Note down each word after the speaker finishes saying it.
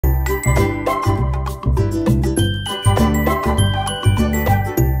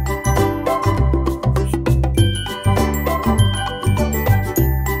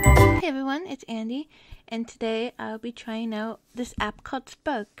and today I'll be trying out this app called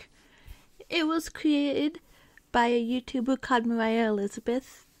Spoke. It was created by a YouTuber called Mariah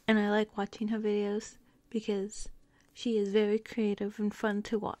Elizabeth, and I like watching her videos because she is very creative and fun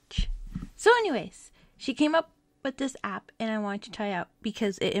to watch. So anyways, she came up with this app and I wanted to try out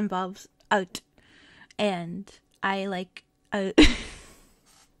because it involves art, and I like art.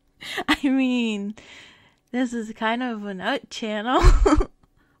 I mean, this is kind of an art channel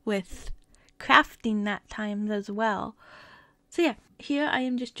with crafting at times as well. So yeah, here I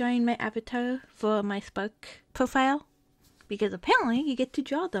am just drawing my avatar for my Spark profile because apparently you get to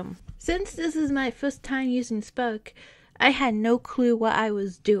draw them. Since this is my first time using Spark, I had no clue what I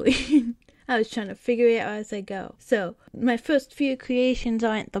was doing. I was trying to figure it out as I go. So my first few creations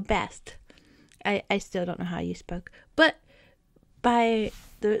aren't the best. I still don't know how to use Spark, but by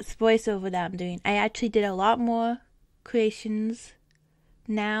the voiceover that I'm doing, I actually did a lot more creations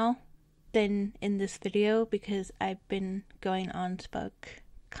now than in this video because I've been going on Spark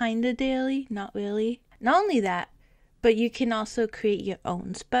kinda daily, not really. Not only that, but you can also create your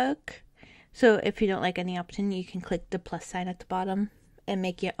own Spark. So if you don't like any option, you can click the plus sign at the bottom and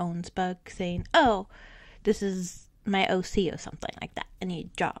make your own Spark saying, oh, this is my OC or something like that, and you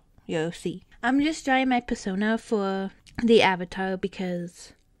draw your OC. I'm just drawing my persona for the avatar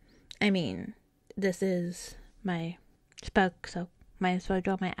because, I mean, this is my Spark, so might as well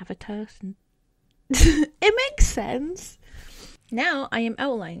draw my avatars. It makes sense. Now I am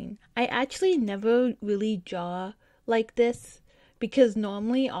outlining. I actually never really draw like this because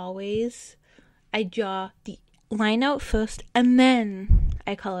normally always I draw the line out first and then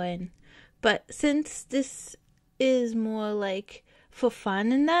I color in. But since this is more like for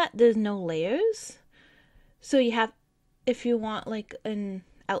fun and that, there's no layers. So you have, if you want like an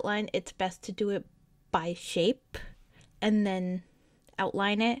outline, it's best to do it by shape and then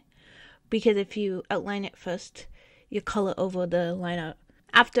outline it, because if you outline it first, you color over the line out.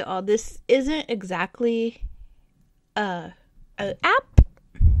 After all, this isn't exactly a app.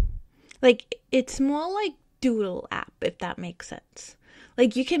 Like, it's more like doodle app, if that makes sense.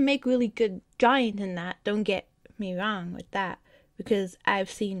 Like, you can make really good drawings in that, don't get me wrong with that, because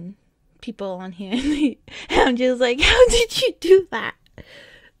I've seen people on here and I'm just like, how did you do that?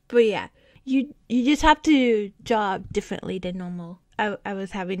 But yeah, you just have to draw differently than normal. I was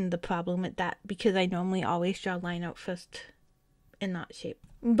having the problem with that because I normally always draw line out first and not shape.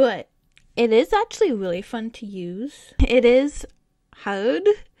 But it is actually really fun to use. It is hard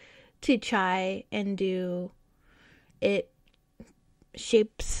to try and do it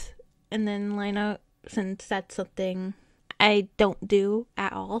shapes and then line out, since that's something I don't do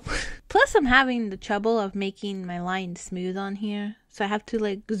at all. Plus, I'm having the trouble of making my line smooth on here. So I have to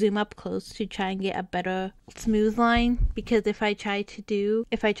like zoom up close to try and get a better smooth line. Because if I try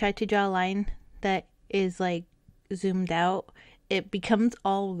to draw a line that is like zoomed out, it becomes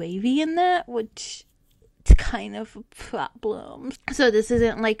all wavy in that, which it's kind of a problem. So this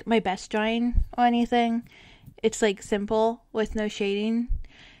isn't like my best drawing or anything. It's like simple with no shading.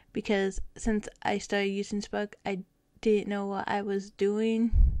 Because since I started using Spark, I didn't know what I was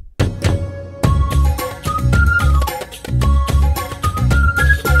doing.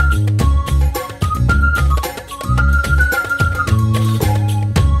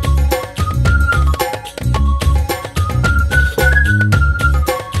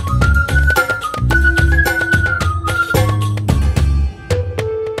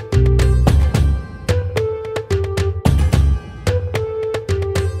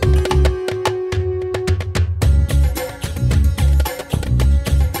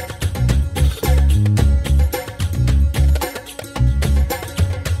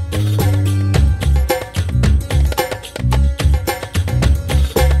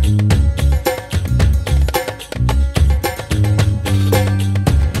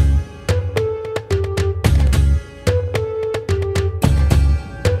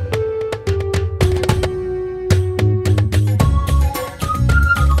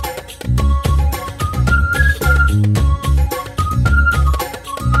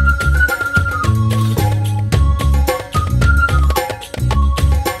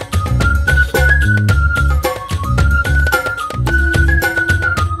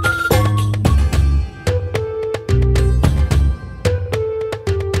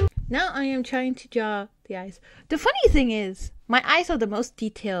 Trying to draw the eyes. The funny thing is, my eyes are the most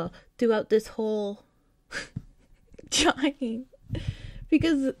detailed throughout this whole drawing,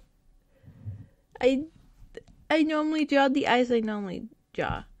 because I normally draw the eyes I normally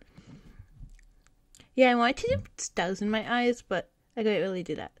draw. Yeah, I wanted to do stars in my eyes, but I couldn't really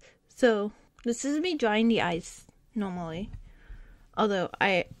do that. So this is me drawing the eyes normally. Although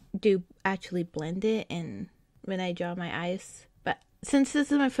I do actually blend it and when I draw my eyes. But since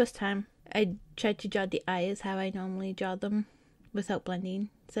this is my first time, I tried to draw the eyes how I normally draw them without blending.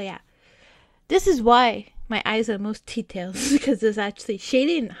 So yeah, this is why my eyes are most detailed, because there's actually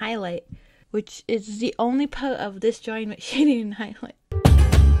shading and highlight, which is the only part of this drawing with shading and highlight.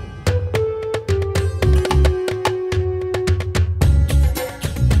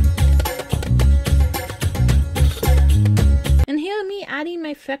 And here me adding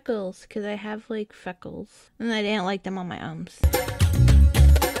my freckles, because I have like freckles and I didn't like them on my arms.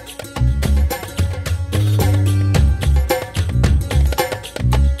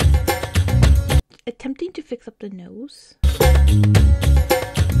 Attempting to fix up the nose.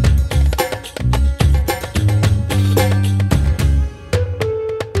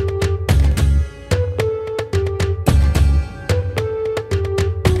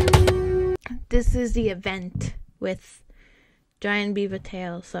 This is the event with giant beaver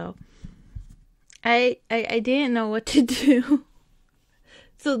tail, so I didn't know what to do.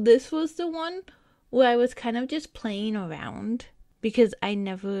 So this was the one where I was kind of just playing around because I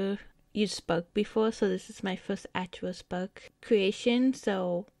never used Spark before, so this is my first actual Spark creation,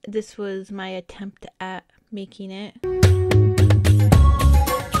 so this was my attempt at making it.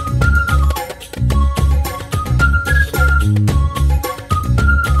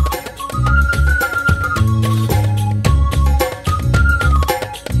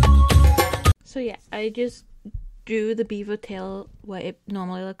 So yeah, I just drew the beaver tail what it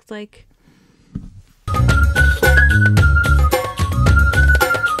normally looks like.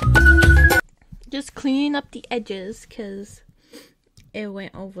 Just cleaning up the edges because it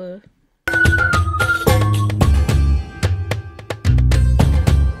went over.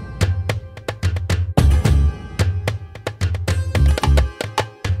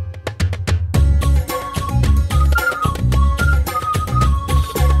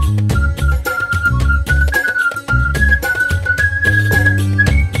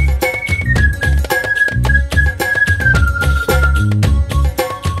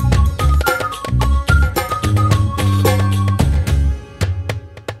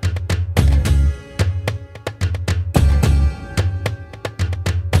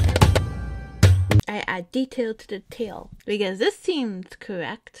 Add detail to the tail because this seems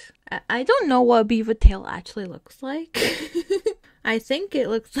correct. I don't know what a beaver tail actually looks like. I think it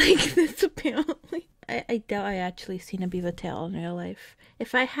looks like this apparently. I doubt I actually seen a beaver tail in real life.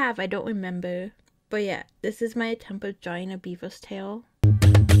 If I have, I don't remember. But yeah, this is my attempt at drawing a beaver's tail.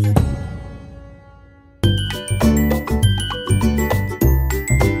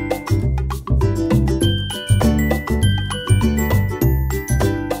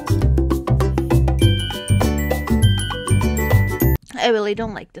 I really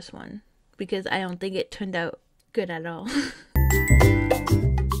don't like this one because I don't think it turned out good at all.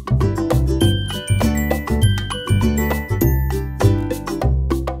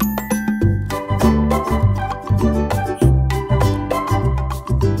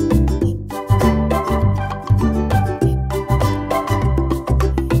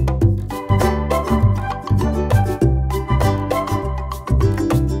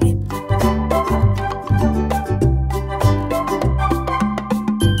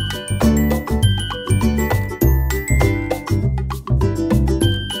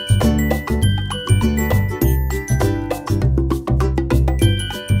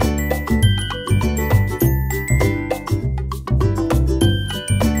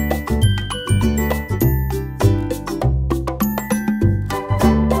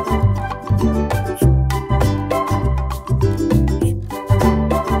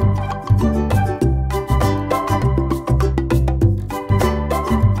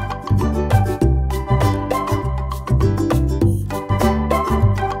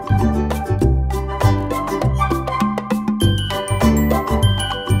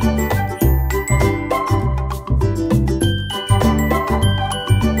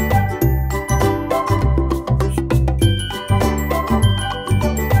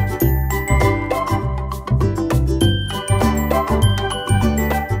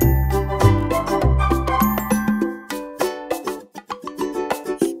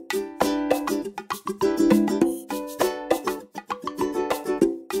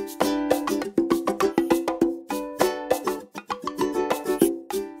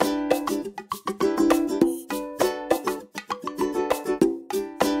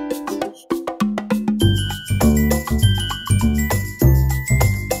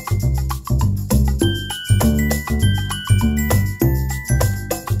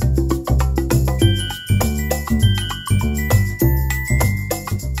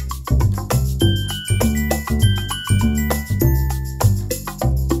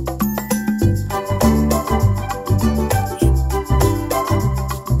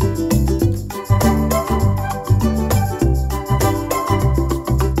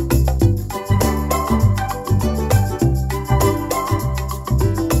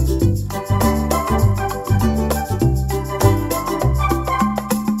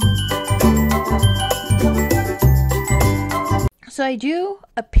 So I drew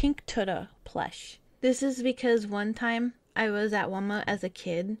a pink turtle plush. This is because one time I was at Walmart as a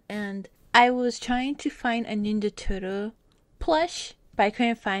kid and I was trying to find a Ninja Turtle plush, but I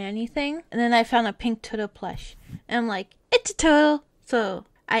couldn't find anything. And then I found a pink turtle plush. And I'm like, it's a turtle! So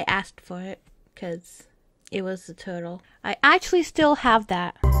I asked for it because it was a turtle. I actually still have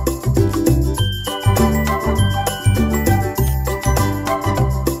that.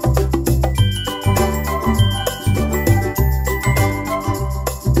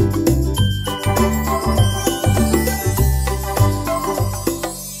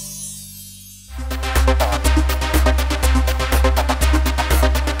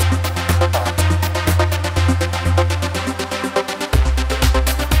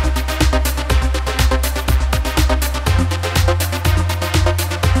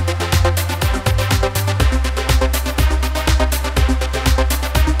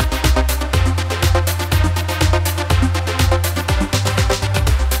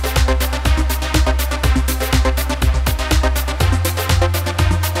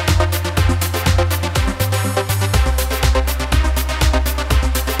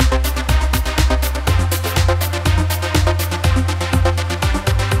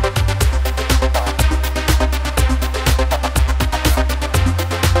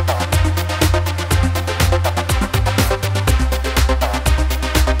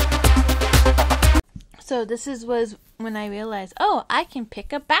 So this was when I realized, oh, I can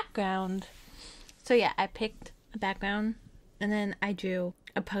pick a background. So yeah, I picked a background and then I drew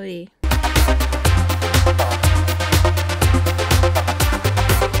a pony.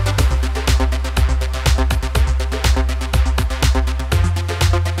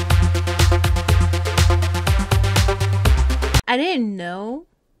 I didn't know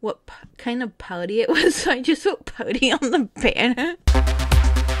what kind of pony it was, so I just wrote pony on the banner.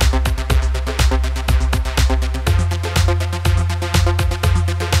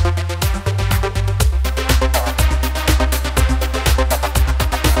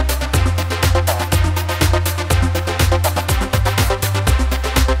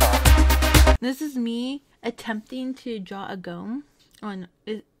 This is me attempting to draw a gnome.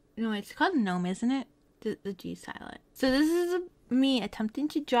 No, it's called gnome, isn't it? The G silent. So this is me attempting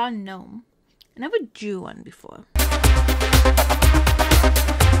to draw a gnome. I never drew one before.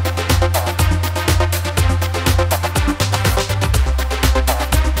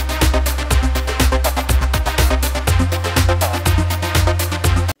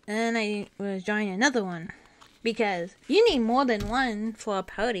 And then I was drawing another one. Because you need more than one for a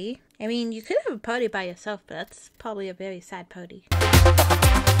pony. I mean, you could have a pony by yourself, but that's probably a very sad pony.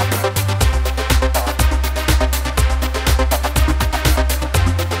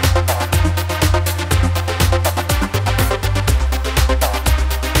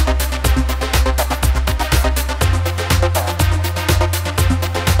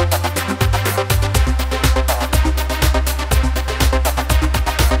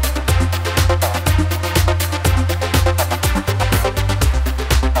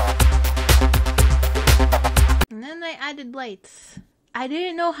 Lights. I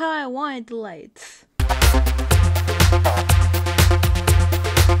didn't know how I wanted the lights.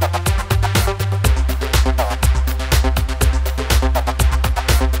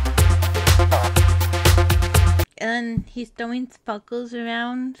 And he's throwing sparkles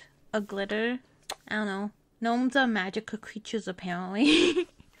around a glitter. I don't know. Gnomes are magical creatures apparently.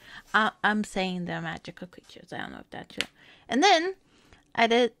 I'm saying they're magical creatures. I don't know if that's true. And then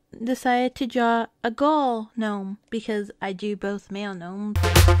I decided to draw a girl gnome because I do both male gnomes.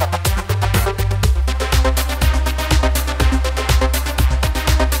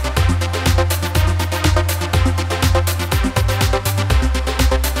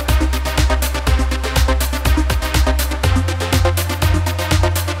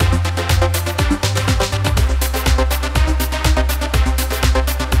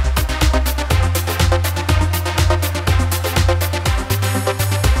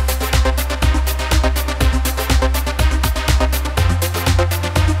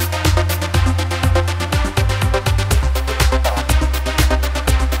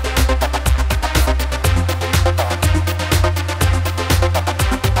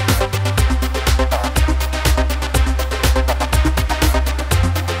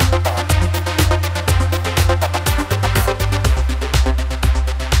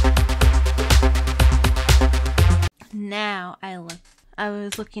 Now I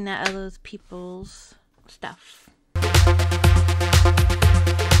was looking at other people's stuff.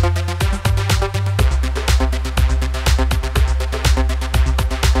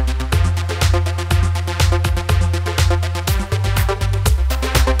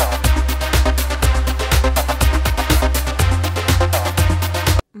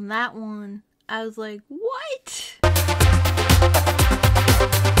 I was like, what?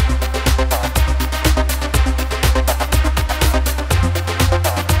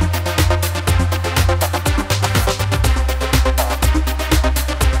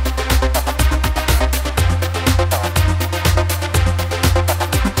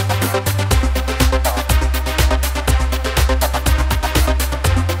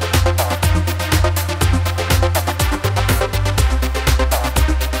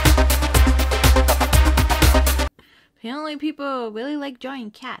 Apparently people really like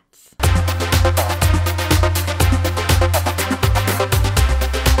drawing cats.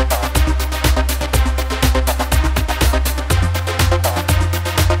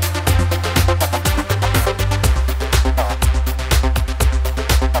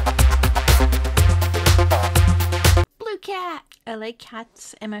 Blue cat! I like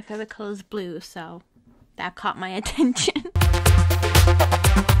cats and my favorite color is blue, so that caught my attention.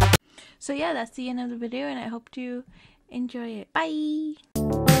 So yeah, that's the end of the video and I hope you enjoy it. Bye!